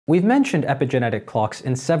We've mentioned epigenetic clocks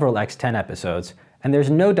in several X10 episodes, and there's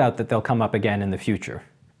no doubt that they'll come up again in the future.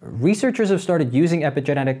 Researchers have started using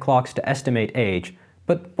epigenetic clocks to estimate age,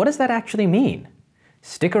 but what does that actually mean?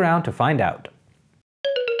 Stick around to find out.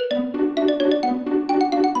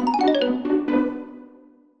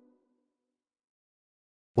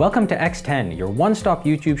 Welcome to X10, your one-stop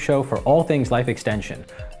YouTube show for all things life extension.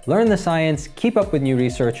 Learn the science, keep up with new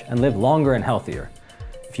research, and live longer and healthier.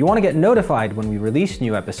 If you want to get notified when we release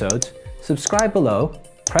new episodes, subscribe below,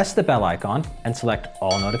 press the bell icon, and select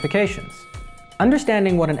all notifications.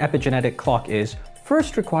 Understanding what an epigenetic clock is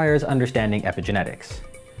first requires understanding epigenetics.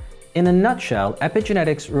 In a nutshell,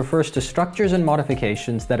 epigenetics refers to structures and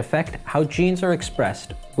modifications that affect how genes are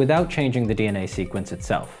expressed without changing the DNA sequence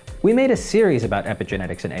itself. We made a series about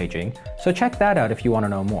epigenetics and aging, so check that out if you want to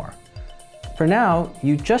know more. For now,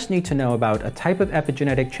 you just need to know about a type of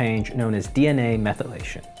epigenetic change known as DNA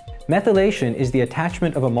methylation. Methylation is the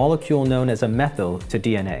attachment of a molecule known as a methyl to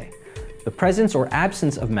DNA. The presence or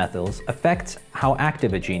absence of methyls affects how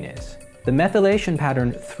active a gene is. The methylation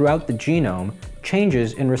pattern throughout the genome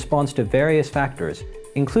changes in response to various factors,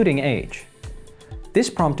 including age. This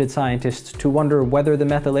prompted scientists to wonder whether the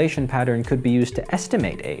methylation pattern could be used to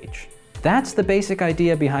estimate age. That's the basic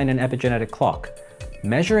idea behind an epigenetic clock,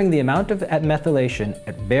 measuring the amount of methylation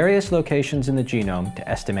at various locations in the genome to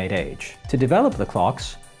estimate age. To develop the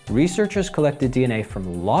clocks, researchers collected DNA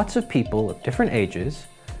from lots of people of different ages,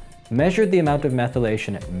 measured the amount of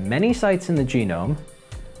methylation at many sites in the genome,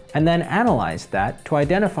 and then analyzed that to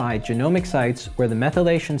identify genomic sites where the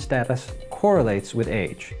methylation status correlates with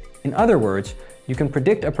age. In other words, you can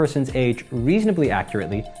predict a person's age reasonably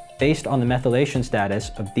accurately based on the methylation status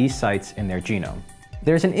of these sites in their genome.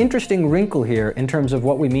 There's an interesting wrinkle here in terms of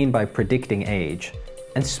what we mean by predicting age,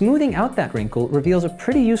 and smoothing out that wrinkle reveals a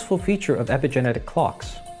pretty useful feature of epigenetic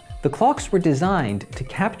clocks. The clocks were designed to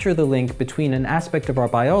capture the link between an aspect of our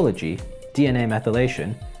biology, DNA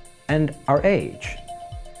methylation, and our age.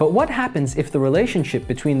 But what happens if the relationship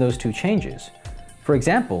between those two changes? For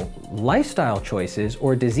example, lifestyle choices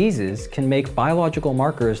or diseases can make biological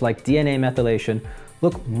markers like DNA methylation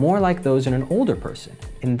look more like those in an older person.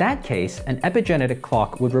 In that case, an epigenetic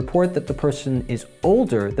clock would report that the person is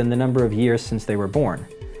older than the number of years since they were born.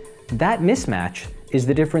 That mismatch is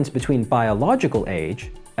the difference between biological age,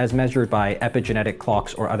 as measured by epigenetic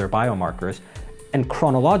clocks or other biomarkers, and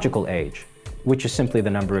chronological age, which is simply the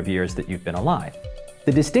number of years that you've been alive.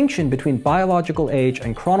 The distinction between biological age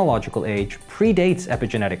and chronological age predates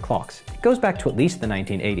epigenetic clocks. It goes back to at least the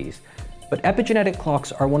 1980s. But epigenetic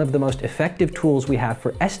clocks are one of the most effective tools we have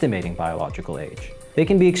for estimating biological age. They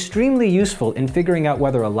can be extremely useful in figuring out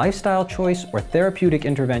whether a lifestyle choice or therapeutic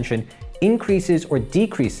intervention increases or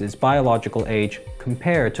decreases biological age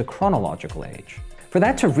compared to chronological age. For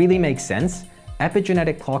that to really make sense,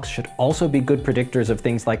 epigenetic clocks should also be good predictors of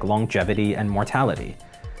things like longevity and mortality.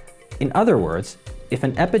 In other words, if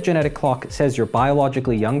an epigenetic clock says you're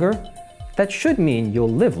biologically younger, that should mean you'll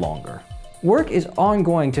live longer. Work is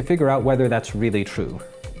ongoing to figure out whether that's really true.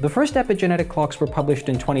 The first epigenetic clocks were published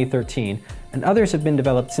in 2013, and others have been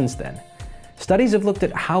developed since then. Studies have looked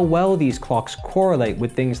at how well these clocks correlate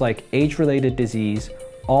with things like age-related disease,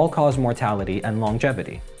 all-cause mortality, and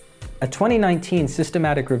longevity. A 2019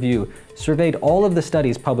 systematic review surveyed all of the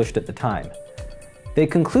studies published at the time. They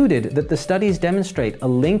concluded that the studies demonstrate a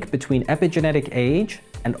link between epigenetic age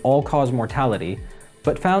and all-cause mortality,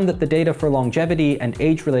 but found that the data for longevity and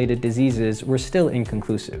age-related diseases were still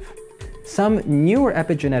inconclusive. Some newer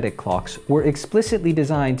epigenetic clocks were explicitly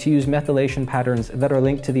designed to use methylation patterns that are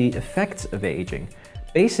linked to the effects of aging.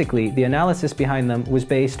 Basically, the analysis behind them was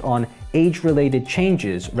based on age-related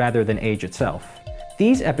changes rather than age itself.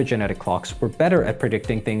 These epigenetic clocks were better at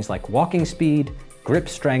predicting things like walking speed, grip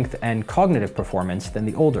strength, and cognitive performance than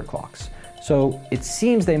the older clocks, so it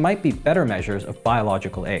seems they might be better measures of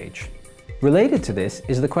biological age. Related to this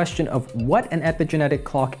is the question of what an epigenetic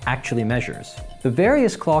clock actually measures. The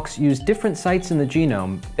various clocks use different sites in the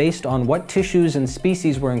genome based on what tissues and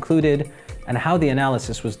species were included and how the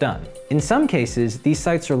analysis was done. In some cases, these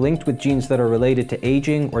sites are linked with genes that are related to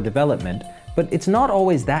aging or development, but it's not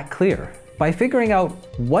always that clear. By figuring out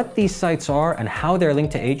what these sites are and how they're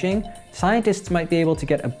linked to aging, scientists might be able to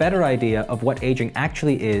get a better idea of what aging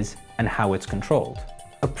actually is and how it's controlled.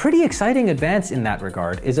 A pretty exciting advance in that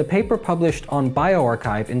regard is a paper published on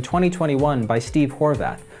bioRxiv in 2021 by Steve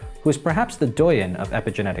Horvath, who is perhaps the doyen of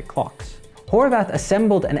epigenetic clocks. Horvath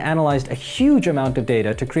assembled and analyzed a huge amount of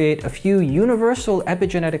data to create a few universal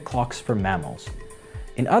epigenetic clocks for mammals.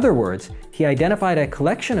 In other words, he identified a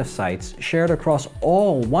collection of sites shared across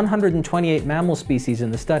all 128 mammal species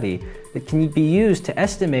in the study that can be used to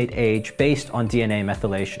estimate age based on DNA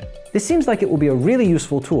methylation. This seems like it will be a really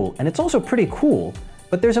useful tool, and it's also pretty cool,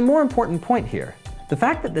 but there's a more important point here. The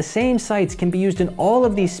fact that the same sites can be used in all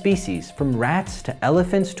of these species, from rats to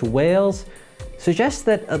elephants to whales, suggests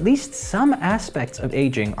that at least some aspects of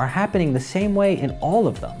aging are happening the same way in all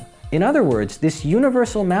of them. In other words, this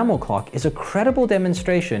universal mammal clock is a credible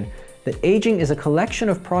demonstration that aging is a collection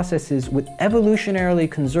of processes with evolutionarily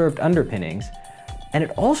conserved underpinnings, and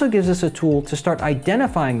it also gives us a tool to start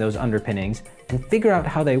identifying those underpinnings and figure out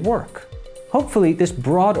how they work. Hopefully, this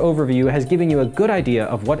broad overview has given you a good idea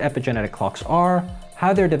of what epigenetic clocks are,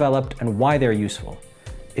 how they're developed, and why they're useful.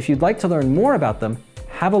 If you'd like to learn more about them,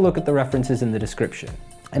 have a look at the references in the description.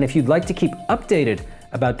 And if you'd like to keep updated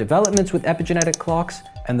about developments with epigenetic clocks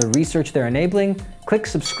and the research they're enabling, click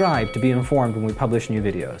subscribe to be informed when we publish new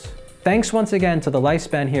videos. Thanks once again to the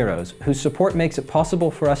Lifespan Heroes, whose support makes it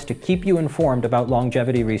possible for us to keep you informed about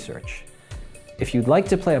longevity research. If you'd like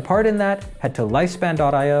to play a part in that, head to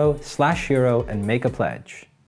lifespan.io/hero and make a pledge.